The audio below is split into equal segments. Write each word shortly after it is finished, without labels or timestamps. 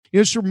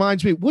This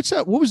reminds me, what's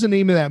that? What was the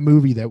name of that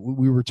movie that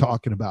we were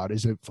talking about?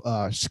 Is it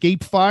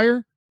Escape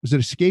Fire? Was it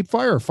Escape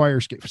Fire or Fire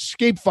Escape?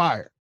 Escape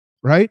Fire,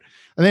 right?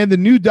 And they had the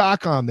new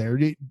doc on there,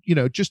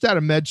 just out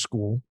of med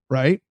school,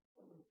 right?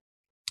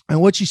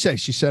 And what'd she say?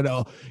 She said,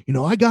 oh,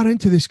 I got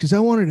into this because I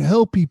wanted to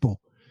help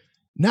people.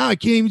 Now I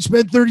can't even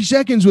spend 30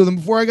 seconds with them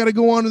before I got to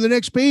go on to the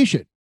next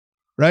patient,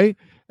 right?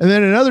 And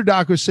then another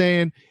doc was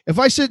saying, if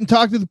I sit and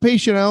talk to the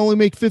patient, I only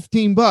make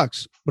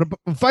 $15. But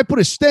if I put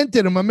a stent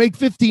in them, I make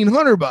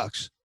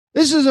 $1,500.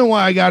 This isn't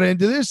why I got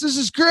into this. This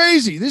is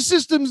crazy. This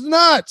system's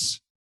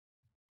nuts.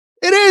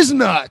 It is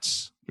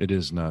nuts. It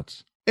is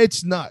nuts.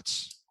 It's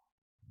nuts.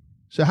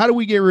 So how do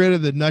we get rid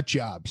of the nut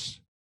jobs?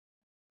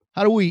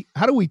 How do we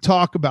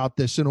talk about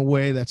this in a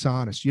way that's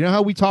honest? You know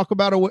how we talk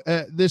about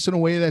this in a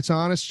way that's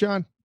honest,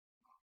 John?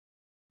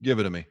 Give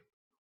it to me.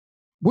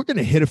 We're going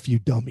to hit a few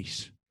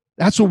dummies.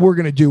 That's what we're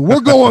going to do.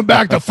 We're going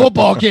back to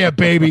football camp,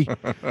 baby.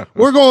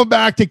 We're going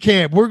back to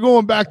camp. We're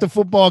going back to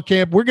football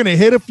camp. We're going to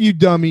hit a few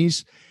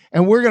dummies,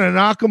 and we're going to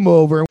knock them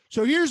over.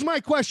 So here's my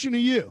question to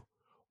you.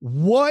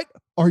 What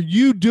are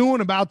you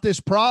doing about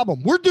this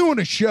problem? We're doing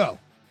a show,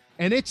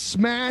 and it's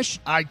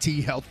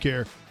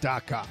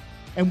smashithealthcare.com.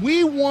 And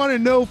we want to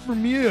know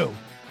from you,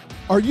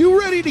 are you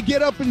ready to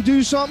get up and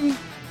do something?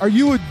 Are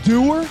you a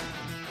doer?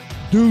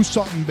 Do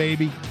something,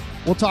 baby.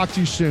 We'll talk to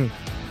you soon.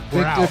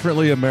 Think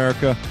differently,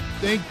 America.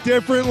 Think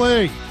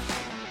differently.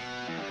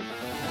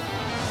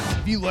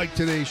 If you like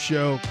today's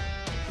show,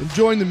 then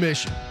join the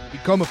mission.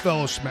 Become a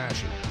fellow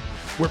smasher.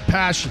 We're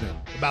passionate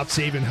about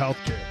saving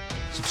healthcare.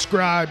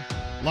 Subscribe,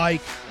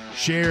 like,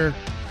 share,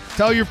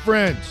 tell your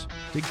friends.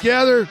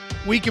 Together,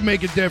 we can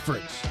make a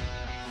difference.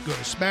 Go to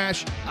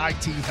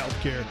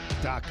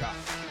smashithealthcare.com.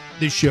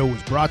 This show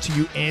was brought to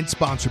you and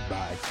sponsored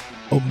by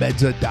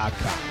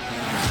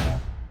Omedza.com.